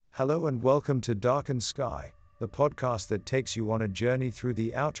Hello and welcome to Darkened Sky, the podcast that takes you on a journey through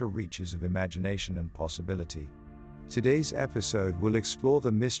the outer reaches of imagination and possibility. Today's episode will explore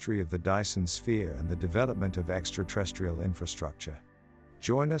the mystery of the Dyson Sphere and the development of extraterrestrial infrastructure.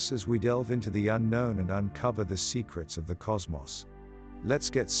 Join us as we delve into the unknown and uncover the secrets of the cosmos.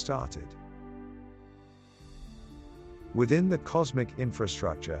 Let's get started. Within the cosmic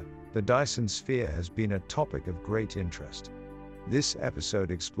infrastructure, the Dyson Sphere has been a topic of great interest. This episode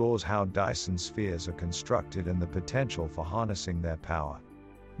explores how Dyson Spheres are constructed and the potential for harnessing their power.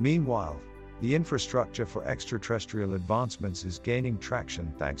 Meanwhile, the infrastructure for extraterrestrial advancements is gaining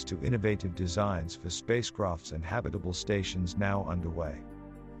traction thanks to innovative designs for spacecrafts and habitable stations now underway.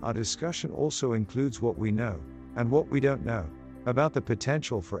 Our discussion also includes what we know, and what we don't know, about the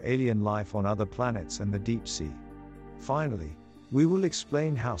potential for alien life on other planets and the deep sea. Finally, we will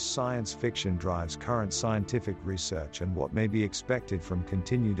explain how science fiction drives current scientific research and what may be expected from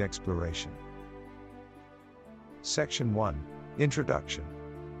continued exploration. Section 1. Introduction.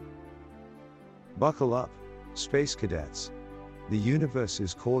 Buckle up, space cadets. The universe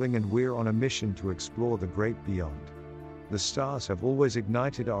is calling and we're on a mission to explore the great beyond. The stars have always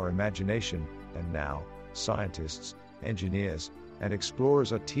ignited our imagination, and now, scientists, engineers, and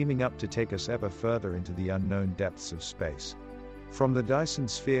explorers are teaming up to take us ever further into the unknown depths of space. From the Dyson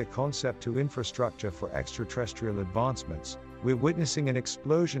Sphere concept to infrastructure for extraterrestrial advancements, we're witnessing an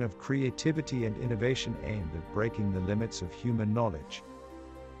explosion of creativity and innovation aimed at breaking the limits of human knowledge.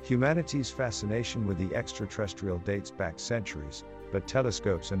 Humanity's fascination with the extraterrestrial dates back centuries, but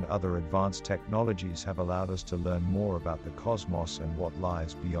telescopes and other advanced technologies have allowed us to learn more about the cosmos and what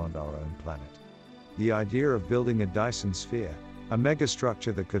lies beyond our own planet. The idea of building a Dyson Sphere, a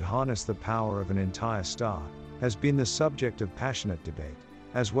megastructure that could harness the power of an entire star, has been the subject of passionate debate,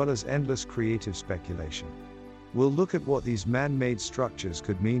 as well as endless creative speculation. We'll look at what these man-made structures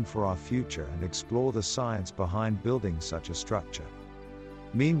could mean for our future and explore the science behind building such a structure.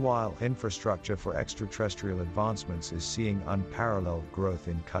 Meanwhile, infrastructure for extraterrestrial advancements is seeing unparalleled growth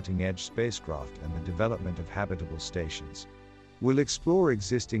in cutting-edge spacecraft and the development of habitable stations. We'll explore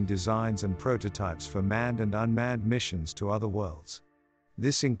existing designs and prototypes for manned and unmanned missions to other worlds.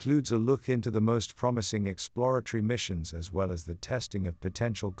 This includes a look into the most promising exploratory missions as well as the testing of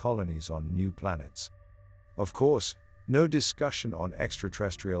potential colonies on new planets. Of course, no discussion on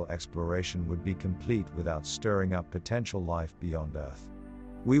extraterrestrial exploration would be complete without stirring up potential life beyond Earth.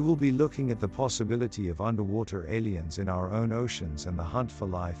 We will be looking at the possibility of underwater aliens in our own oceans and the hunt for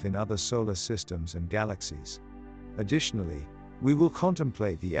life in other solar systems and galaxies. Additionally, we will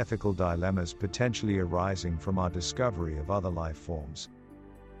contemplate the ethical dilemmas potentially arising from our discovery of other life forms.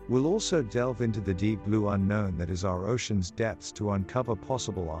 We'll also delve into the deep blue unknown that is our ocean's depths to uncover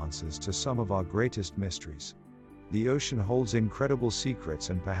possible answers to some of our greatest mysteries. The ocean holds incredible secrets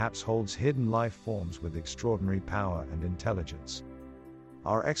and perhaps holds hidden life forms with extraordinary power and intelligence.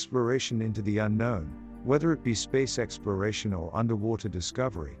 Our exploration into the unknown, whether it be space exploration or underwater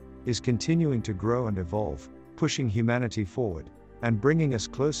discovery, is continuing to grow and evolve, pushing humanity forward, and bringing us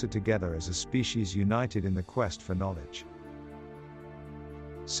closer together as a species united in the quest for knowledge.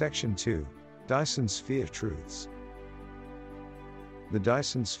 Section 2. Dyson Sphere Truths. The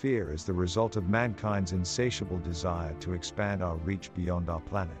Dyson Sphere is the result of mankind's insatiable desire to expand our reach beyond our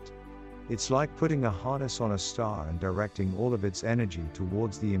planet. It's like putting a harness on a star and directing all of its energy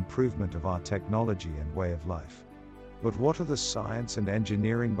towards the improvement of our technology and way of life. But what are the science and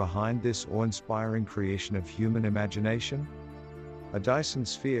engineering behind this awe-inspiring creation of human imagination? A Dyson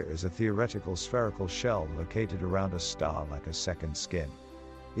Sphere is a theoretical spherical shell located around a star like a second skin.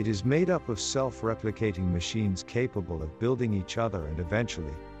 It is made up of self-replicating machines capable of building each other and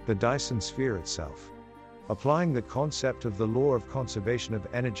eventually, the Dyson Sphere itself. Applying the concept of the law of conservation of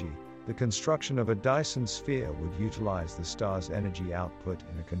energy, the construction of a Dyson Sphere would utilize the star's energy output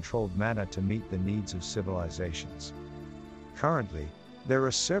in a controlled manner to meet the needs of civilizations. Currently, there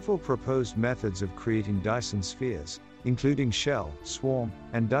are several proposed methods of creating Dyson Spheres, including shell, swarm,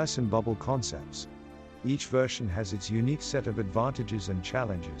 and Dyson bubble concepts. Each version has its unique set of advantages and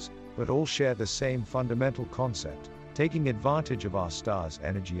challenges, but all share the same fundamental concept, taking advantage of our star's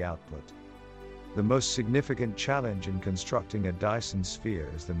energy output. The most significant challenge in constructing a Dyson Sphere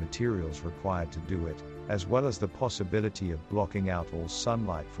is the materials required to do it, as well as the possibility of blocking out all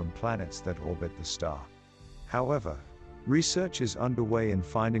sunlight from planets that orbit the star. However, research is underway in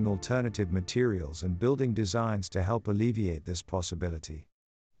finding alternative materials and building designs to help alleviate this possibility.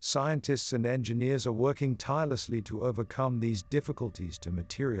 Scientists and engineers are working tirelessly to overcome these difficulties to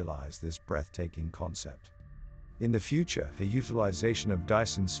materialize this breathtaking concept. In the future, the utilization of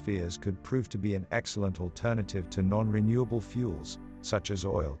Dyson Spheres could prove to be an excellent alternative to non-renewable fuels, such as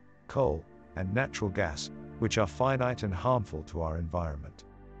oil, coal, and natural gas, which are finite and harmful to our environment.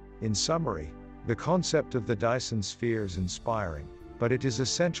 In summary, the concept of the Dyson Sphere is inspiring, but it is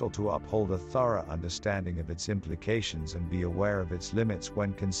essential to uphold a thorough understanding of its implications and be aware of its limits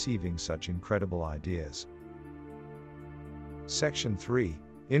when conceiving such incredible ideas. Section 3: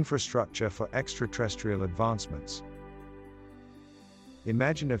 Infrastructure for Extraterrestrial Advancements.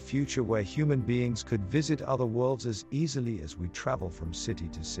 Imagine a future where human beings could visit other worlds as easily as we travel from city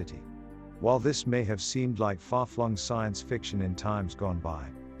to city. While this may have seemed like far-flung science fiction in times gone by,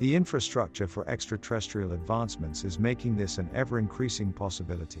 the infrastructure for extraterrestrial advancements is making this an ever-increasing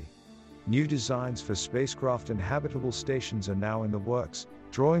possibility. New designs for spacecraft and habitable stations are now in the works,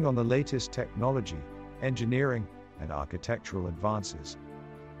 drawing on the latest technology, engineering, and architectural advances.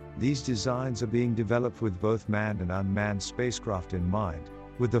 These designs are being developed with both manned and unmanned spacecraft in mind,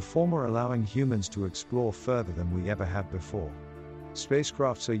 with the former allowing humans to explore further than we ever have before.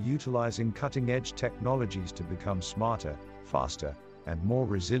 Spacecrafts are utilizing cutting-edge technologies to become smarter, faster, and more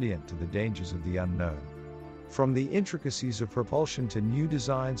resilient to the dangers of the unknown. From the intricacies of propulsion to new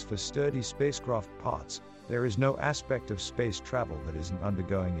designs for sturdy spacecraft parts, there is no aspect of space travel that isn't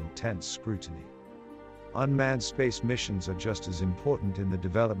undergoing intense scrutiny. Unmanned space missions are just as important in the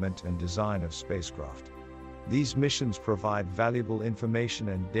development and design of spacecraft. These missions provide valuable information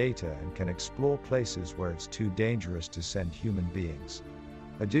and data and can explore places where it's too dangerous to send human beings.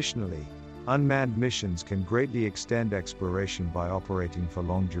 Additionally, unmanned missions can greatly extend exploration by operating for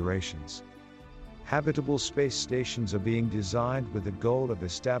long durations. Habitable space stations are being designed with the goal of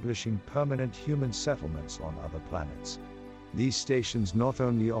establishing permanent human settlements on other planets. These stations not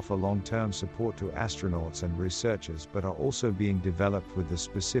only offer long-term support to astronauts and researchers but are also being developed with the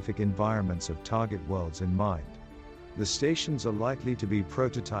specific environments of target worlds in mind. The stations are likely to be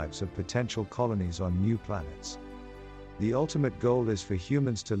prototypes of potential colonies on new planets. The ultimate goal is for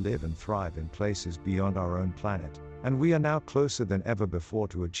humans to live and thrive in places beyond our own planet, and we are now closer than ever before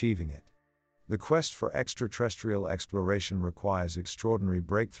to achieving it. The quest for extraterrestrial exploration requires extraordinary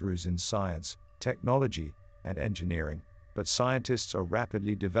breakthroughs in science, technology, and engineering, but scientists are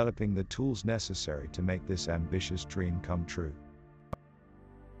rapidly developing the tools necessary to make this ambitious dream come true.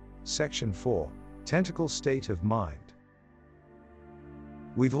 Section 4: Tentacle State of Mind.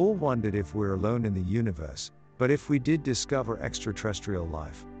 We've all wondered if we're alone in the universe, but if we did discover extraterrestrial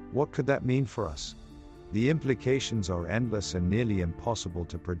life, what could that mean for us? The implications are endless and nearly impossible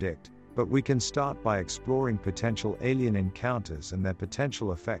to predict, but we can start by exploring potential alien encounters and their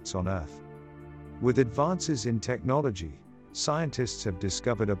potential effects on Earth. With advances in technology, scientists have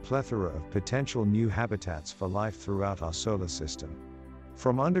discovered a plethora of potential new habitats for life throughout our solar system.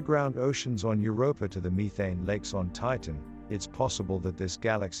 From underground oceans on Europa to the methane lakes on Titan, it's possible that this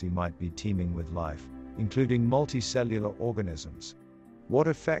galaxy might be teeming with life, including multicellular organisms. What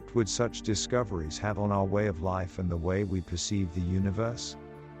effect would such discoveries have on our way of life and the way we perceive the universe?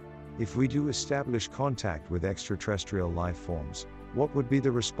 If we do establish contact with extraterrestrial life forms, what would be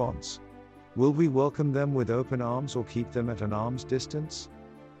the response? Will we welcome them with open arms or keep them at an arm's distance?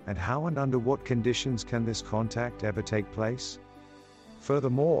 And how and under what conditions can this contact ever take place?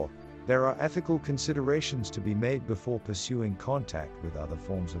 Furthermore, there are ethical considerations to be made before pursuing contact with other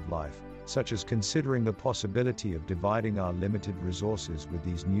forms of life, such as considering the possibility of dividing our limited resources with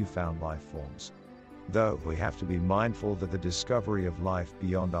these newfound life forms. Though we have to be mindful that the discovery of life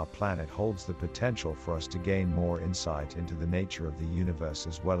beyond our planet holds the potential for us to gain more insight into the nature of the universe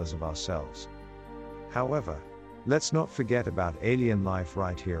as well as of ourselves. However, let's not forget about alien life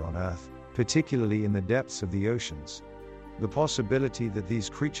right here on Earth, particularly in the depths of the oceans. The possibility that these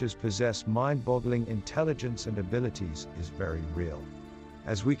creatures possess mind-boggling intelligence and abilities is very real.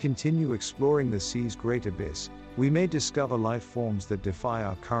 As we continue exploring the sea's great abyss, we may discover life forms that defy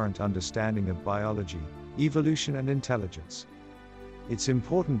our current understanding of biology, evolution, and intelligence. It's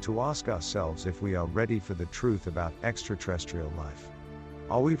important to ask ourselves if we are ready for the truth about extraterrestrial life.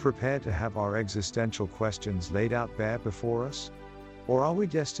 Are we prepared to have our existential questions laid out bare before us? Or are we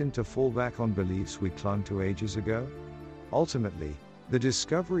destined to fall back on beliefs we clung to ages ago? Ultimately, the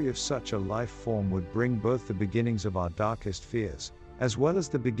discovery of such a life form would bring both the beginnings of our darkest fears, as well as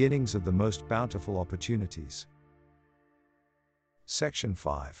the beginnings of the most bountiful opportunities. Section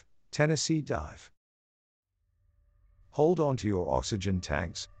 5: Tennessee Dive. Hold on to your oxygen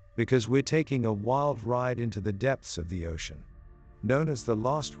tanks, because we're taking a wild ride into the depths of the ocean. Known as the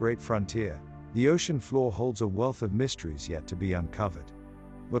last great frontier, the ocean floor holds a wealth of mysteries yet to be uncovered.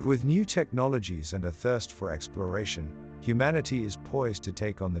 But with new technologies and a thirst for exploration, humanity is poised to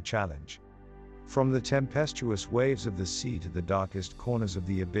take on the challenge. From the tempestuous waves of the sea to the darkest corners of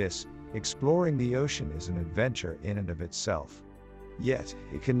the abyss, exploring the ocean is an adventure in and of itself. Yet,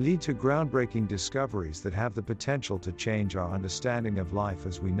 it can lead to groundbreaking discoveries that have the potential to change our understanding of life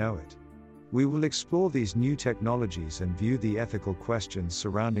as we know it. We will explore these new technologies and view the ethical questions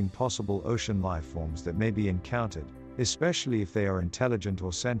surrounding possible ocean life forms that may be encountered, especially if they are intelligent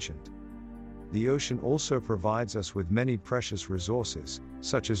or sentient. The ocean also provides us with many precious resources,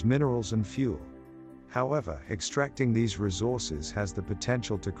 such as minerals and fuel. However, extracting these resources has the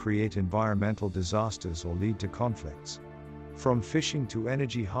potential to create environmental disasters or lead to conflicts. From fishing to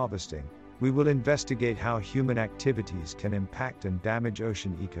energy harvesting, we will investigate how human activities can impact and damage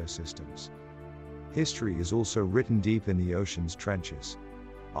ocean ecosystems. History is also written deep in the ocean's trenches.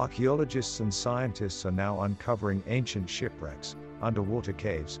 Archaeologists and scientists are now uncovering ancient shipwrecks, underwater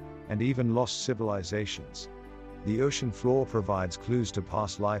caves, and even lost civilizations. The ocean floor provides clues to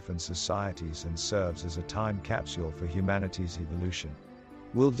past life and societies and serves as a time capsule for humanity's evolution.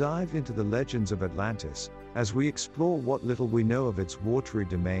 We'll dive into the legends of Atlantis, as we explore what little we know of its watery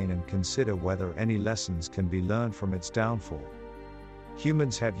domain and consider whether any lessons can be learned from its downfall.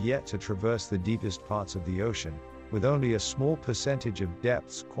 Humans have yet to traverse the deepest parts of the ocean, with only a small percentage of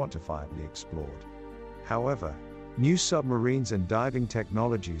depths quantifiably explored. However, new submarines and diving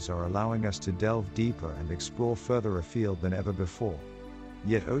technologies are allowing us to delve deeper and explore further afield than ever before.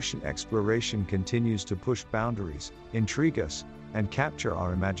 Yet ocean exploration continues to push boundaries, intrigue us, and capture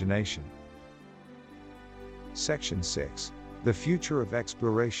our imagination. Section 6. The future of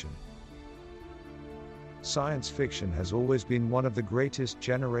exploration. Science fiction has always been one of the greatest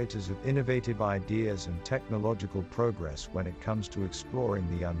generators of innovative ideas and technological progress when it comes to exploring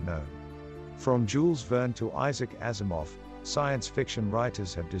the unknown. From Jules Verne to Isaac Asimov, science fiction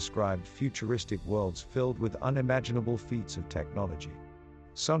writers have described futuristic worlds filled with unimaginable feats of technology.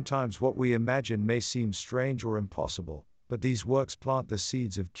 Sometimes what we imagine may seem strange or impossible, but these works plant the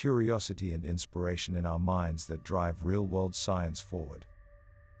seeds of curiosity and inspiration in our minds that drive real-world science forward.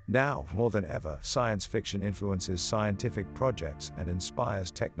 Now, more than ever, science fiction influences scientific projects and inspires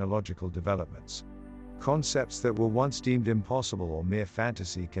technological developments. Concepts that were once deemed impossible or mere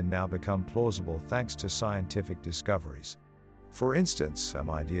fantasy can now become plausible thanks to scientific discoveries. For instance, some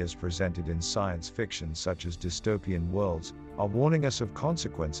ideas presented in science fiction, such as dystopian worlds, are warning us of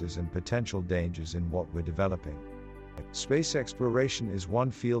consequences and potential dangers in what we're developing. Space exploration is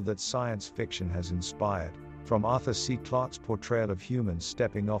one field that science fiction has inspired, from Arthur C. Clarke's portrayal of humans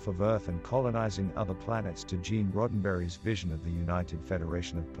stepping off of Earth and colonizing other planets to Gene Roddenberry's vision of the United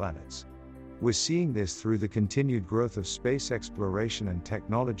Federation of Planets. We're seeing this through the continued growth of space exploration and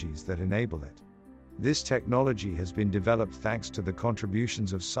technologies that enable it. This technology has been developed thanks to the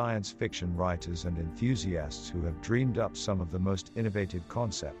contributions of science fiction writers and enthusiasts who have dreamed up some of the most innovative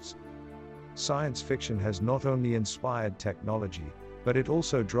concepts. Science fiction has not only inspired technology, but it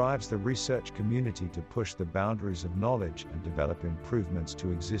also drives the research community to push the boundaries of knowledge and develop improvements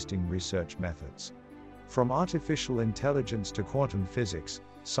to existing research methods. From artificial intelligence to quantum physics,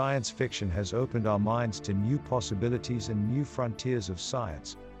 science fiction has opened our minds to new possibilities and new frontiers of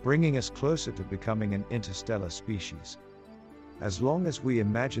science, bringing us closer to becoming an interstellar species. As long as we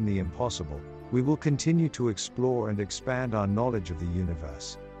imagine the impossible, we will continue to explore and expand our knowledge of the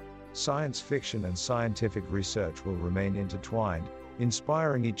universe. Science fiction and scientific research will remain intertwined,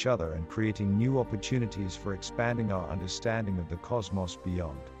 inspiring each other and creating new opportunities for expanding our understanding of the cosmos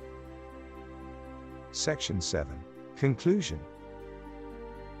beyond. Section 7. Conclusion.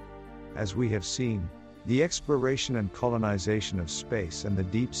 As we have seen, the exploration and colonization of space and the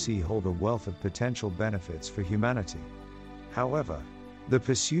deep sea hold a wealth of potential benefits for humanity. However, the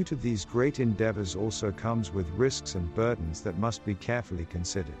pursuit of these great endeavors also comes with risks and burdens that must be carefully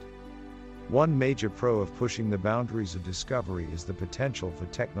considered. One major pro of pushing the boundaries of discovery is the potential for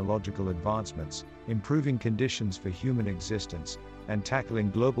technological advancements, improving conditions for human existence, and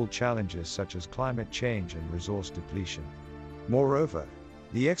tackling global challenges such as climate change and resource depletion. Moreover,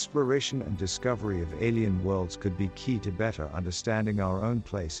 the exploration and discovery of alien worlds could be key to better understanding our own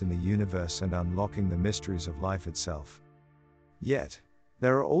place in the universe and unlocking the mysteries of life itself. Yet,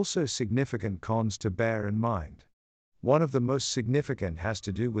 there are also significant cons to bear in mind. One of the most significant has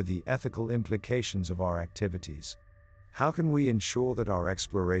to do with the ethical implications of our activities. How can we ensure that our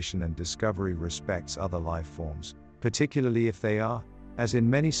exploration and discovery respects other life forms, particularly if they are, as in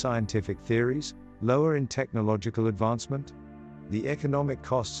many scientific theories, lower in technological advancement? The economic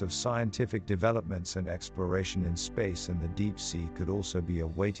costs of scientific developments and exploration in space and the deep sea could also be a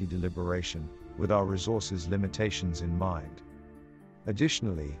weighty deliberation, with our resources limitations in mind.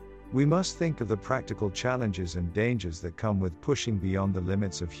 Additionally, we must think of the practical challenges and dangers that come with pushing beyond the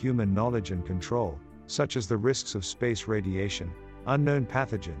limits of human knowledge and control, such as the risks of space radiation, unknown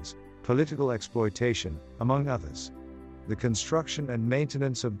pathogens, political exploitation, among others. The construction and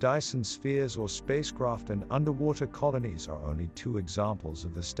maintenance of Dyson Spheres or spacecraft and underwater colonies are only two examples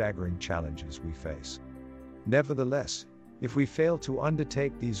of the staggering challenges we face. Nevertheless, if we fail to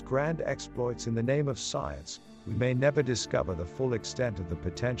undertake these grand exploits in the name of science, we may never discover the full extent of the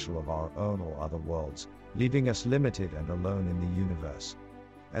potential of our own or other worlds, leaving us limited and alone in the universe.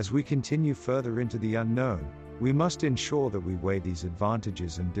 As we continue further into the unknown, we must ensure that we weigh these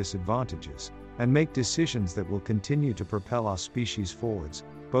advantages and disadvantages, and make decisions that will continue to propel our species forwards,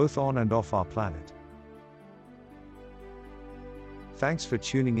 both on and off our planet. Thanks for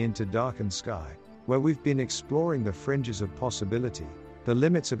tuning in to Darkened Sky, where we've been exploring the fringes of possibility, the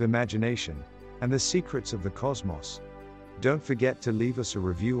limits of imagination, and the secrets of the cosmos. Don't forget to leave us a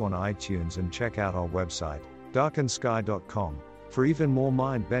review on iTunes and check out our website, darkendsky.com, for even more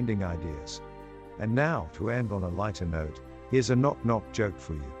mind-bending ideas. And now, to end on a lighter note, here's a knock-knock joke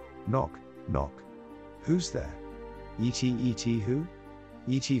for you. Knock, knock. Who's there? E.T. who?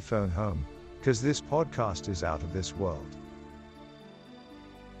 E.T. phone home, 'cause this podcast is out of this world.